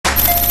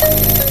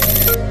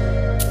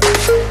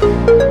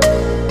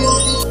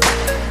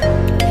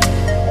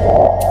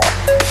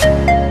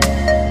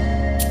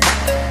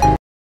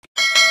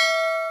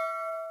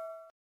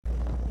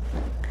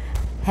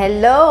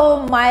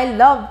Hello, my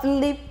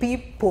lovely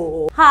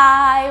people.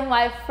 Hi,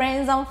 my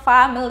friends and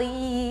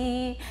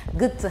family.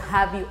 Good to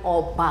have you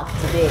all back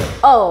today.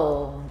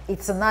 Oh,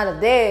 it's another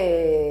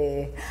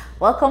day.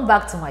 Welcome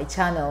back to my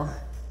channel.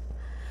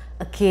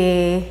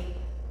 Okay.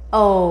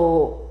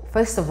 Oh,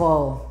 first of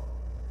all,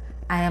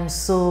 I am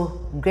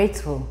so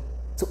grateful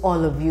to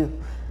all of you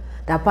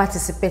that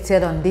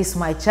participated on this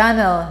my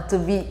channel to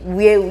be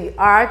where we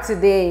are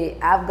today.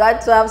 I've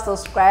got 12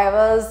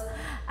 subscribers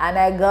and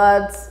I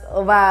got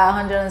over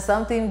 100 and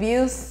something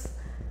views.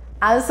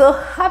 I'm so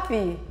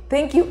happy.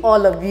 Thank you,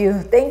 all of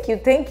you. Thank you,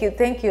 thank you,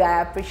 thank you.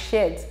 I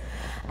appreciate.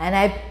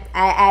 And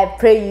I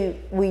pray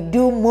we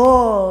do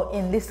more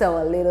in this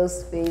our little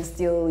space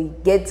till we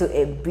get to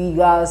a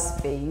bigger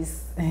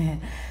space.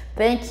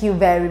 Thank you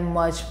very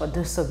much for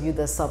those of you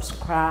that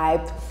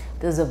subscribed,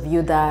 those of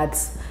you that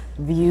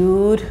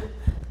viewed,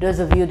 those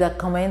of you that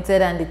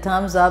commented and the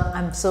thumbs up.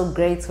 I'm so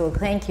grateful.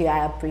 Thank you.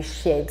 I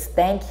appreciate.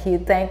 Thank you.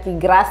 Thank you.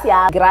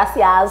 Gracias.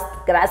 Gracias.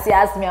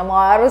 Gracias, mi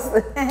amores.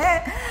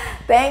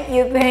 Thank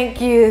you.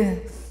 Thank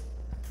you.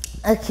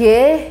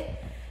 Okay.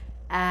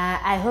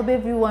 I hope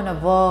every one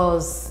of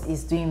us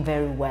is doing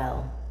very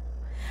well.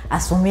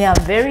 As for me, I'm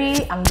very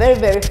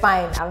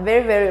fine. I'm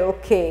very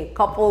okay.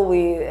 Coupled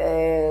with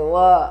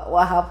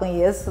what happened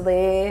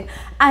yesterday,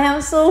 I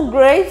am so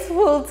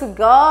grateful to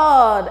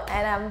God,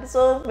 and I'm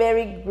so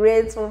very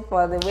grateful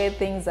for the way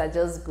things are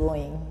just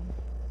going.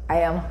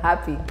 I am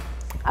happy.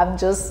 I'm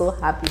just so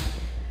happy.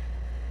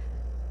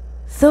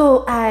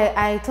 So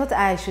I thought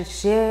I should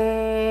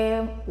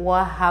share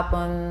what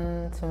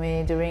happened to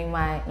me during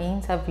my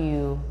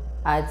interview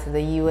at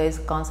the U.S.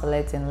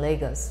 consulate in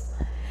Lagos.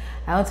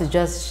 I want to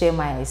just share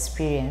my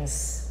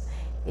experience.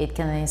 It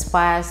can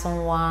inspire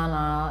someone,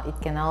 or it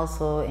can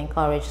also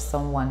encourage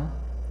someone.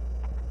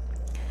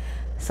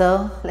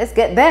 So let's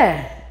get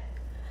there.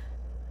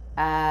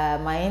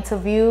 My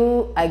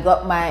interview, I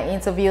got my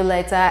interview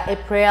letter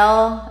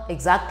April,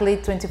 exactly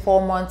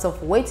 24 months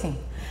of waiting.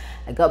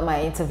 I got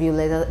my interview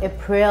letter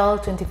April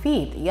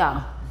 25th,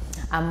 yeah.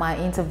 And my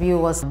interview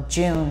was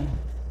June.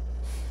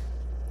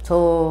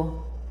 So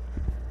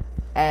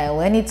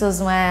when it was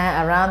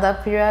around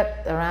that period,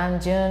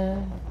 around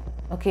June,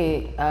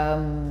 okay,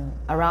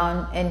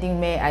 around ending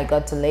May, I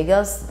got to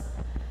Lagos.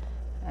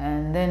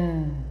 And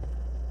then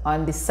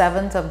on the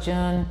 7th of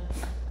June,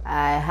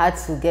 I had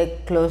to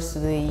get close to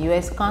the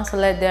US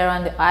consulate there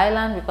on the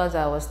island because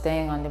I was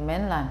staying on the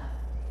mainland.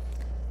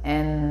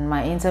 And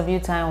my interview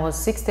time was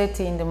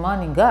 6:30 in the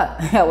morning. God,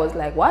 I was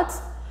like, what?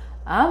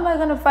 How am I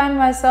gonna find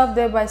myself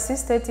there by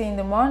 6:30 in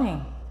the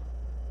morning?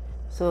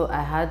 So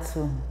I had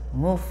to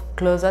move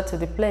closer to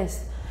the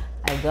place.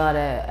 I got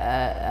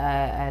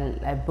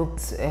I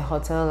booked a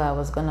hotel I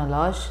was gonna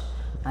lodge,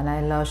 and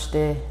I lodged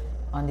there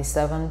on the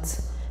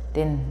 7th.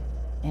 Then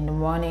in the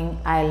morning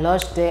I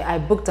lodged there. I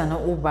booked an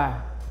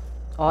Uber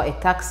or a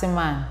taxi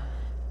man.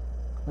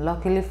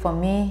 Luckily for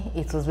me,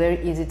 it was very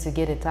easy to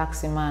get a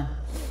taxi man.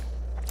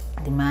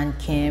 The man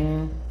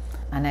came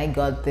and I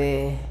got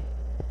there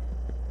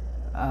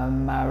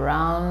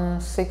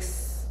around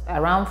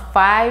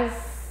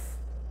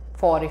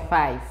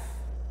 5:45.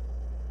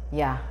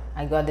 Yeah,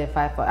 I got there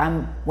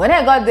 5:40. When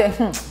I got there,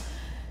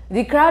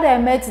 the crowd I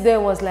met there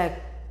was like,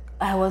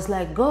 I was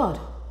like, God,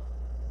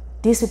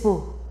 these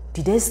people,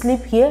 did they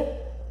sleep here?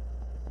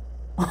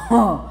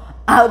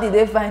 How did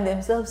they find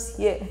themselves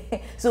here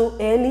so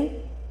early?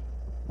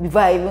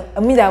 Before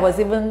I was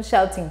even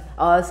shouting.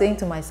 I was saying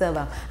to myself,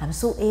 I'm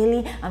so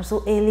early, I'm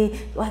so early.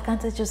 Why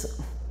can't I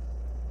just...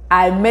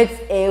 I met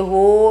a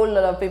whole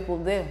lot of people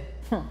there.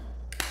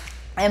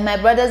 And my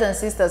brothers and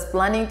sisters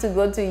planning to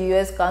go to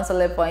US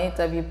consulate for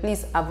interview,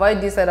 please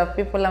avoid this set of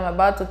people I'm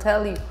about to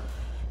tell you.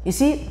 You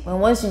see,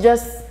 once you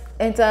just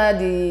enter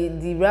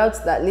the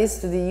route that leads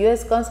to the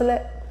US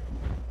consulate,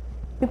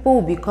 people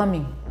will be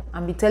coming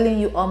and be telling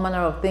you all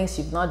manner of things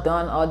you've not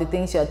done, or the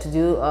things you have to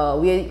do,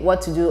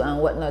 what to do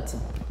and what not to.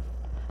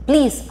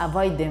 Please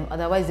avoid them,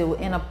 otherwise they will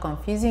end up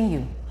confusing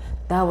you.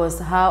 That was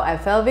how I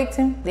fell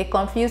victim. They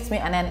confused me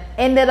and then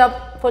ended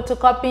up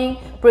photocopying,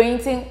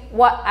 printing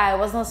what I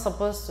was not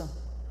supposed to.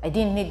 I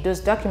didn't need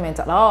those documents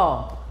at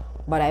all,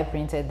 but I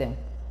printed them.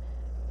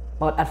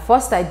 But at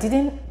first I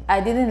didn't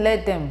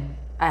let them.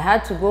 I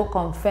had to go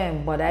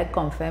confirm, but I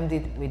confirmed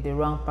it with the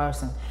wrong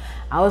person.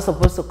 I was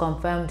supposed to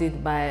confirm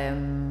it by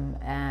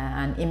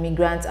an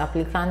immigrant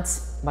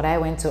applicant, but I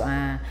went to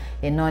a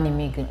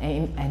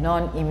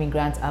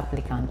non-immigrant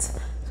applicant.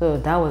 So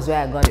that was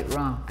where I got it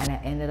wrong, and I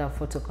ended up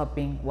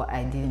photocopying what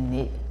I didn't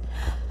need.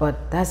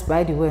 But that's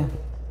by the way.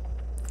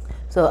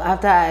 So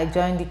after I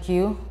joined the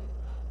queue,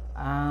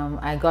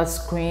 I got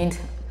screened.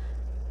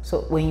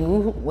 So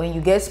when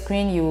you get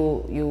screened,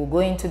 you go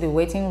into the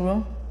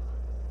waiting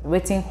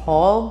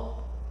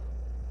hall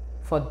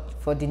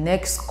for the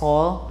next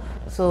call.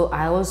 So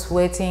I was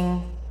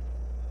waiting.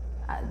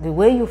 The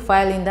way you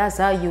file in, that's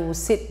how you will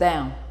sit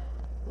down.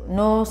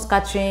 No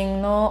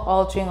scattering, no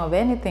altering of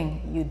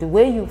anything. The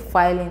way you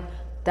file in,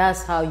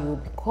 that's how you will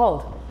be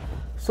called.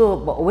 So,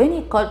 but when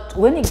it got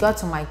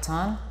to my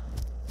turn,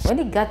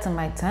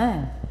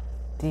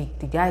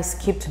 the guy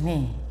skipped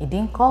me. He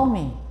didn't call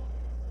me.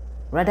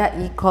 Rather,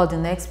 he called the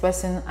next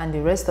person and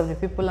the rest of the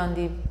people on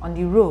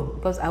the row,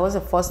 because I was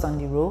the first on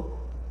the row.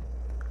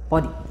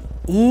 But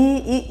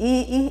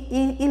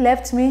he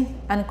left me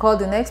and called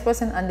the next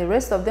person and the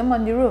rest of them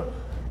on the row.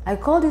 I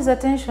called his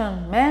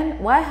attention. Man,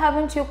 why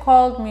haven't you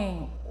called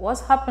me?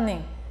 What's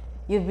happening?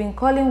 You've been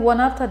calling one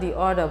after the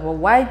other, but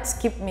why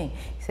skip me?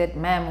 He said,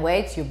 ma'am,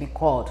 wait, you'll be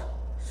called.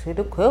 I said,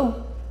 okay.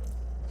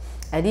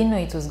 I didn't know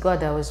it was God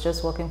that was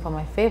just working for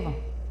my favor,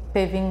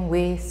 paving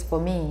ways for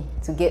me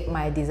to get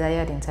my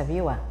desired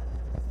interviewer.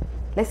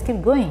 Let's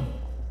keep going.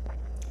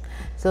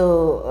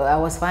 So I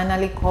was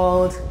finally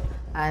called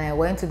and I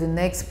went to the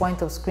next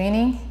point of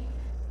screening,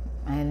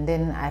 and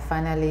then I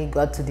finally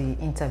got to the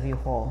interview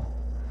hall.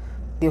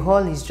 The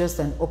hall is just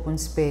an open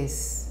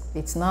space.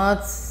 It's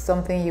not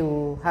something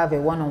you have a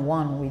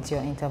one-on-one with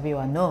your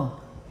interviewer. No,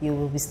 you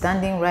will be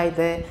standing right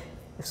there.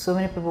 So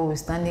many people will be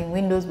standing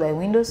windows by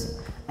windows,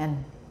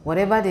 and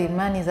whatever the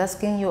man is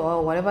asking you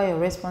or whatever your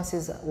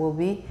responses will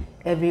be,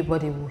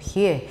 everybody will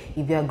hear.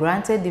 If you are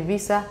granted the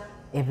visa,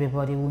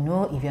 everybody will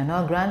know. If you're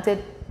not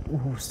granted, we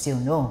will still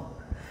know.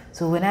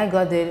 So when I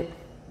got there,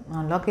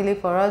 unluckily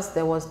for us,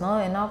 there was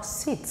not enough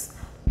seats.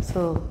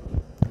 So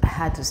I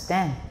had to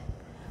stand.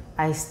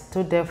 I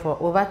stood there for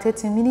over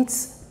 30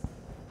 minutes.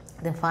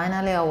 Then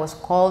finally I was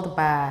called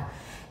by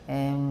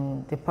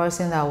the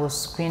person that will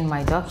screen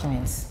my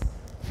documents.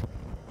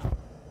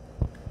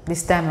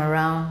 This time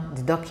around,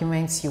 the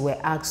documents you were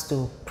asked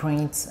to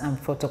print and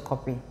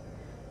photocopy,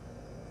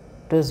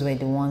 those were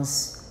the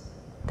ones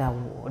that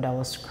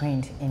was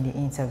screened in the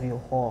interview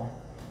hall.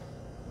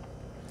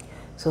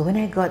 So when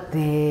I got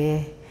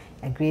there,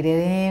 I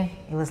greeted him.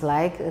 He was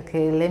like,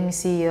 okay, let me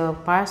see your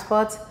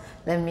passport.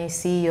 Let me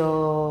see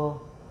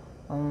your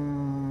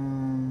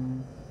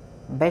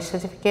birth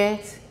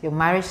certificate, your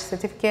marriage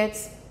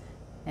certificate,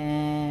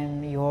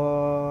 and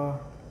your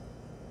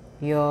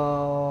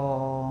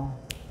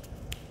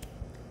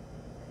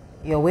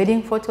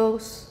wedding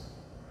photos.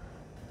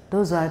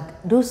 Those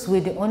were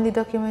the only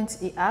documents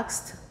he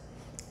asked.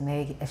 And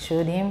I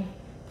showed him.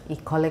 He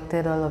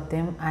collected all of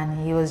them,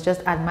 and he was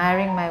just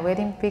admiring my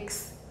wedding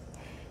pics.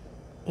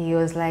 He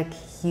was like,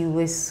 you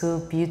were so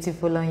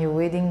beautiful on your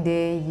wedding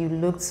day. You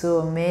looked so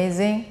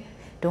amazing.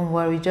 Don't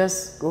worry,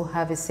 just go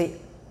have a seat.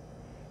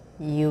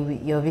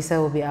 Your visa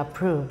will be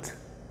approved.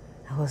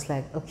 I was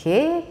like,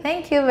 okay,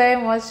 thank you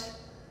very much.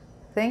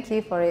 Thank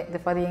you for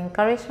the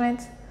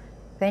encouragement.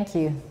 Thank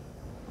you.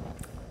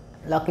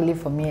 Luckily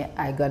for me,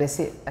 I got a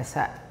seat. I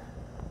sat.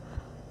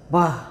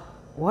 But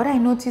what I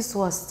noticed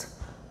was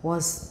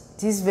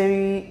this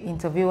very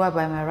interviewer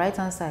by my right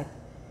hand side.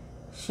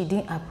 She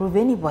didn't approve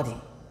anybody.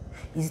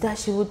 Is that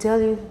she will tell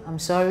you, I'm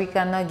sorry,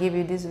 cannot give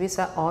you this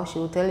visa, or she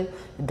will tell you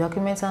the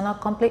documents are not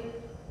complete.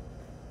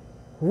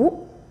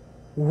 Who?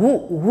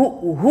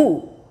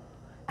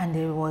 And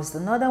there was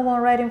another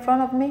one right in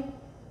front of me.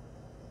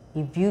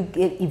 If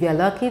you're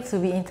lucky to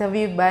be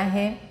interviewed by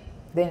him,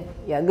 then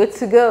you're good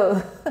to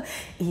go.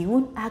 He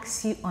won't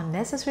ask you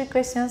unnecessary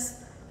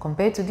questions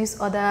compared to this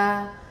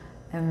other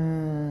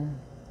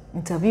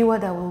interviewer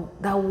that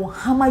will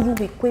hammer you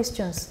with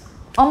questions.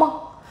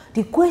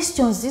 The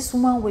questions this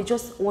woman was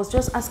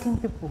just asking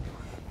people,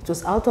 it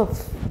was out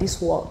of this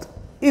world.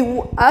 She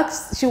will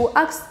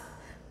ask,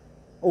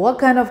 what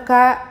kind of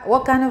car,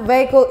 what kind of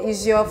vehicle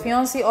is your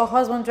fiancé or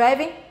husband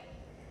driving?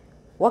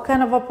 What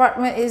kind of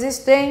apartment is he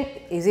staying?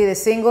 Is it a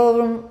single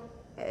room?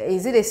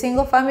 Is it a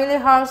single family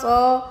house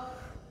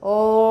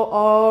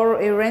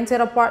or a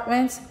rented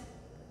apartment?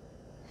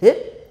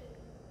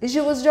 She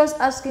was just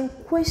asking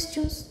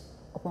questions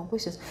upon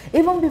questions.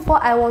 Even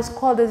before I was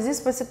called, there's this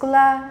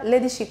particular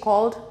lady she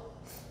called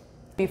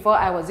before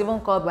I was even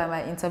called by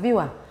my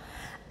interviewer.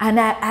 And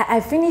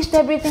I finished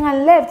everything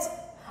and left.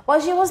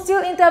 But she was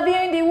still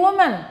interviewing the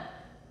woman.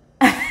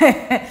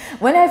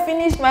 When I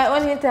finished my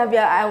own interview,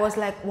 I was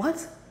like,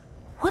 what?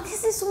 What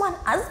is this woman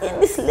asking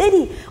this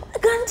lady? Why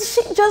can't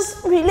she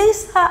just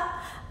release her?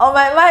 On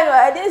my mind,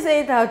 I didn't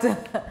say it out.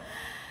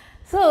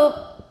 So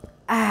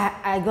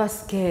I got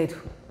scared.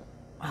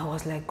 I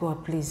was like,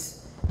 God,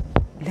 please,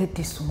 let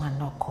this woman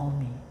not call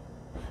me.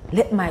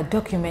 Let my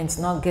documents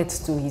not get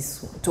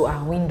to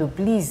our window.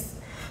 Please,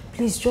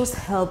 please just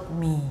help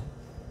me.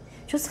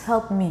 Just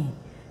help me.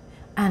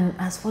 And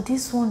as for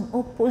this one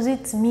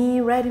opposite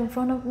me, right in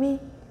front of me,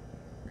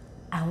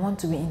 I want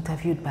to be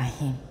interviewed by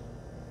him.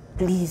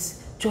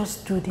 Please,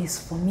 just do this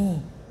for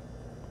me.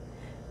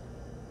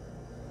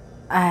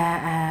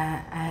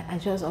 I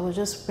was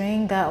just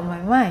praying that on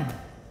my mind.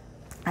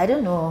 I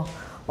don't know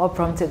what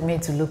prompted me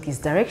to look his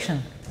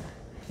direction.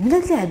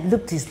 Immediately I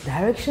looked his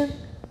direction,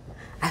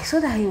 I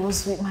saw that he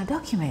was with my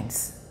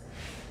documents.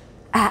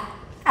 I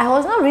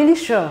was not really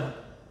sure,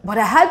 but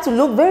I had to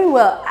look very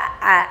well.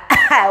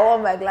 I wore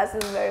my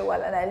glasses very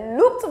well, and I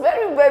looked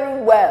very,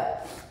 very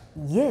well.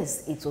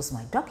 Yes, it was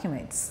my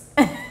documents.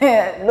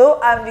 Lo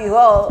and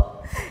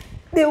behold,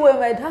 they were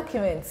my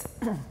documents.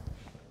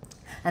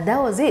 And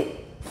that was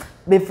it.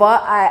 Before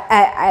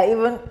I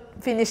even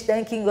finished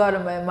thanking God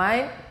in my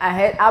mind, I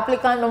had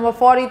applicant number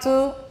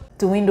 42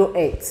 to window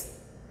 8.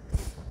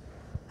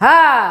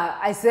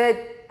 I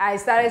said, I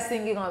started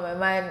singing on my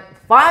mind.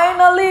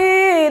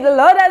 Finally, the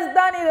Lord has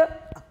done it.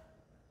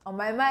 On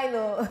my mind,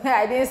 no,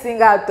 I didn't sing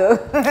out though.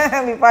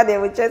 Before they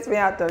would chase me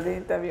out of the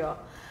interview.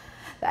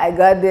 I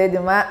got there,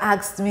 the man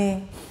asked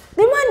me.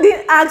 The man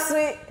didn't ask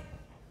me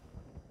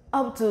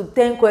up to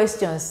 10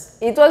 questions.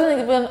 It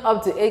wasn't even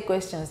up to 8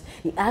 questions.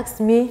 He asked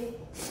me,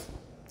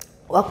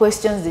 what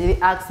questions did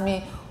he ask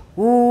me?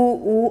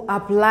 Who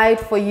applied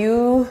for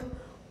you?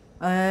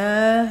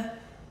 Where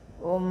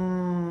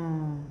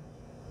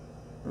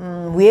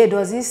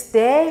does he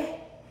stay?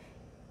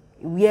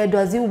 Where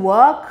does he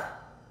work?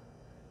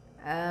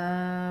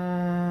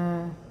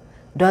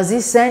 Does he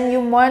send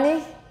you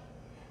money?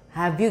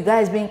 Have you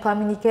guys been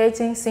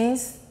communicating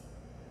since?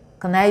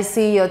 Can I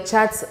see your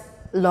chat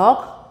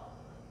log?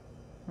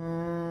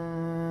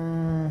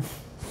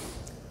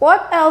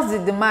 What else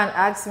did the man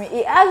ask me?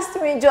 He asked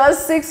me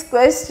just 6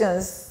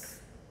 questions.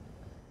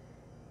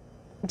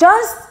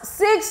 Just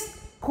 6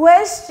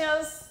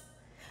 questions.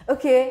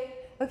 Okay,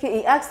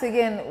 he asked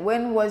again,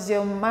 when was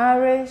your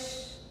marriage?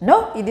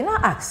 No, he did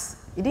not ask.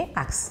 He didn't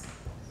ask.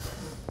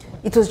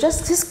 It was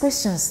just 6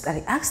 questions that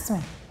he asked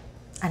me.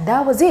 And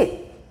that was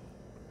it.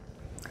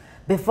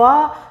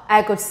 Before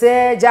I could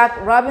say Jack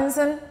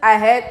Robinson, I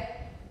heard,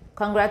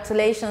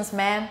 congratulations,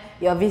 ma'am,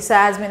 your visa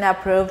has been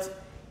approved.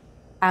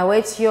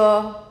 Await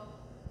your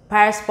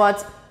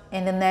passport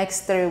in the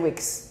next 3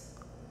 weeks.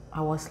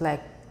 I was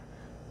like,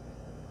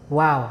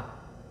 wow,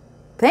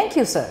 thank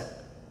you, sir.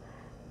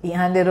 He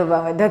handed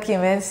over my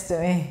documents to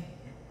me.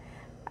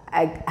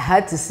 I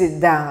had to sit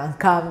down and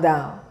calm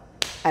down.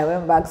 I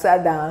went back,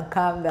 sat down, and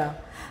calmed down,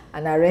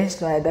 and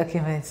arranged my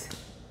documents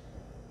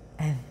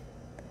and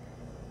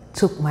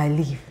took my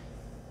leave.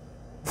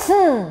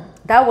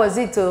 That was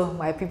it, oh,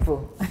 my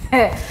people.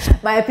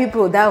 My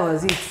people, that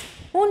was it.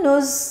 Who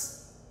knows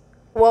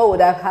what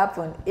would have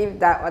happened if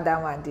that other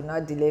man did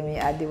not delay me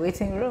at the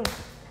waiting room?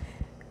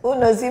 Who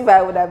knows if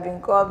I would have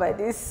been called by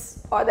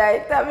this other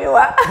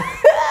interviewer?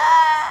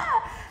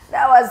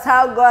 That was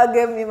how God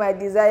gave me my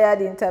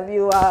desired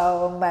interviewer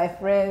of my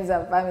friends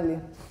and family.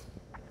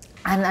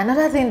 And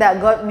another thing that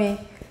got me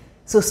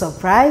so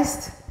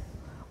surprised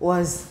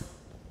was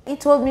he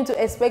told me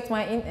to expect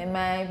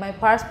my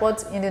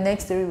passport in the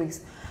next 3 weeks.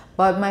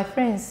 But my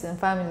friends and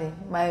family,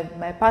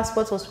 my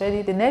passport was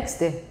ready the next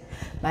day.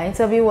 My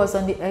interview was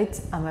on the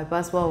 8th and my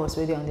passport was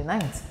ready on the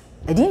 9th.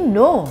 I didn't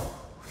know.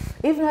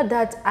 If not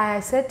that,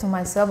 I said to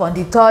myself on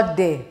the 3rd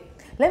day,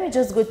 let me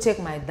just go check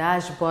my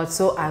dashboard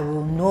so I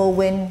will know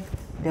when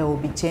there will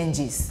be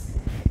changes.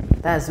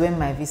 That's when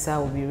my visa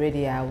will be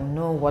ready. I will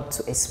know what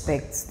to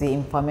expect, the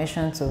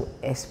information to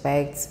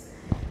expect.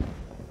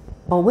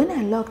 But when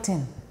I logged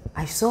in,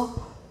 I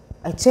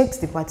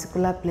checked the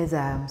particular place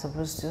I am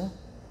supposed to.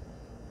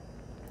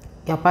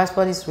 Your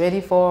passport is ready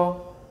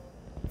for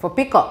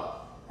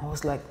pickup. I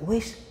was like,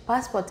 which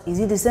passport? Is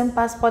it the same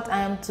passport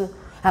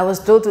I was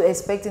told to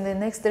expect in the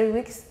next 3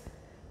 weeks?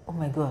 Oh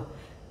my God.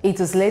 It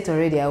was late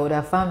already. I would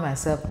have found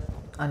myself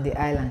on the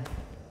island.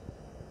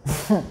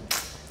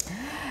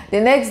 The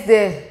next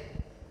day,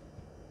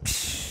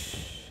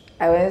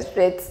 I went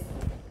straight.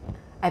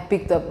 I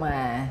picked up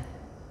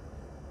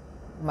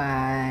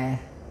my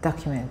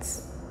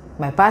documents,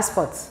 my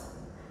passport.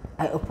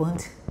 I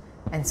opened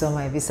and saw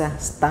my visa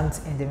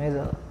stamped in the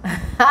middle.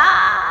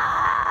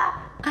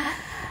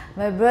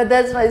 My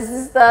brothers, my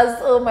sisters,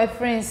 oh my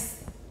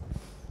friends.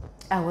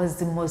 I was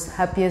the most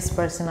happiest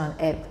person on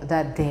earth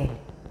that day.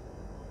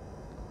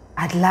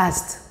 At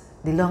last,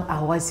 the long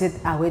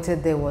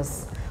awaited day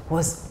was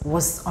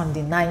on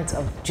the 9th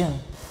of June.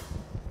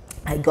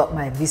 I got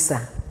my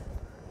visa.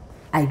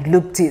 I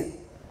looked it,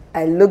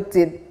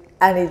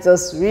 and it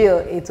was real.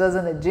 It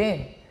wasn't a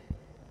dream.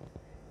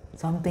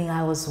 Something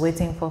I was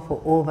waiting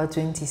for over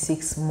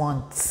 26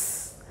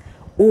 months.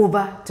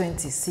 Over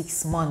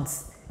 26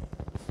 months.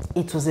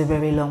 It was a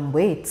very long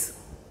wait.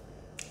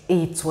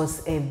 It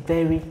was a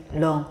very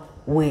long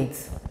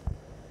wait.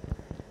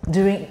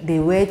 During the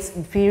wait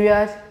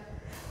period,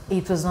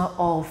 it was not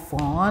all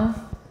fun.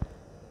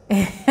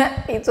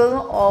 It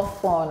wasn't all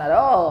fun at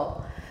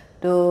all.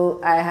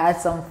 Though I had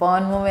some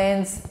fun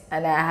moments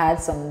and I had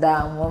some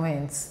down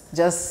moments,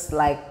 just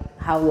like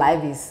how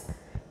life is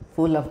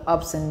full of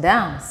ups and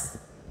downs.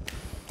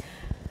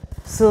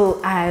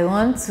 So I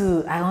want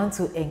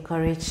to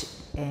encourage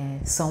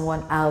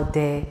someone out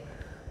there.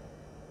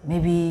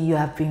 Maybe you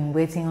have been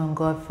waiting on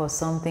God for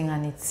something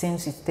and it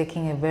seems it's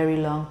taking a very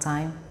long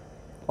time,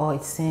 or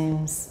it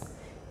seems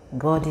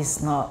God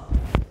is not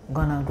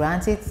gonna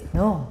grant it.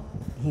 No,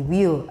 He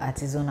will at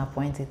His own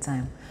appointed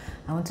time.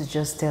 I want to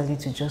just tell you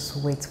to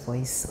just wait for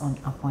His own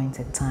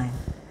appointed time.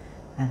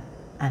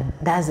 And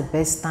that's the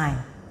best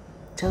time.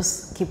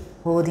 Just keep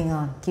holding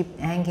on, keep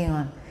hanging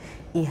on.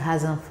 He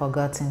hasn't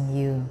forgotten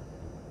you.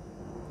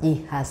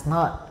 He has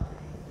not.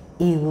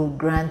 He will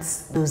grant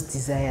those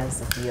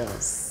desires of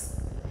yours.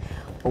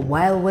 But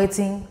while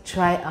waiting,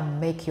 try and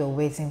make your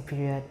waiting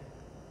period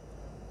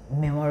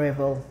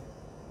memorable.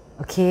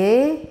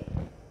 Okay?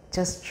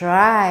 Just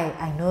try.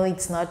 I know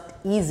it's not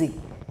easy.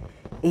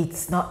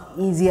 It's not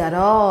easy at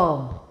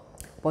all.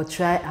 but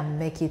try and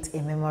make it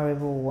a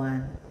memorable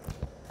one.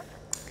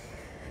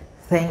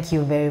 Thank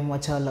you very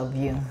much, all of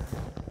you.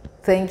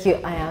 Thank you.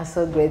 I am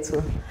so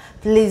grateful.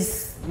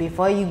 Please,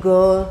 before you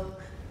go,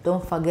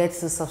 don't forget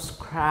to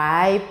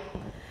subscribe,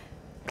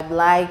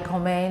 like,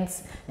 comment,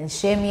 and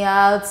share me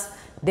out.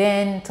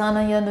 Then turn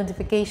on your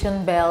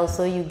notification bell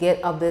so you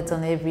get updates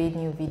on every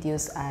new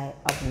videos I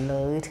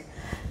upload.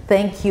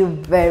 Thank you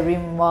very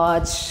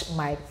much,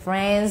 my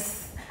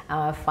friends and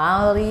my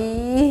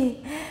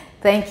family.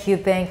 Thank you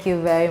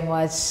very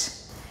much.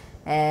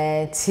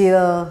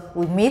 Till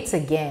we meet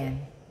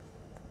again.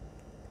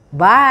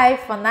 Bye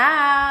for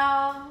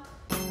now.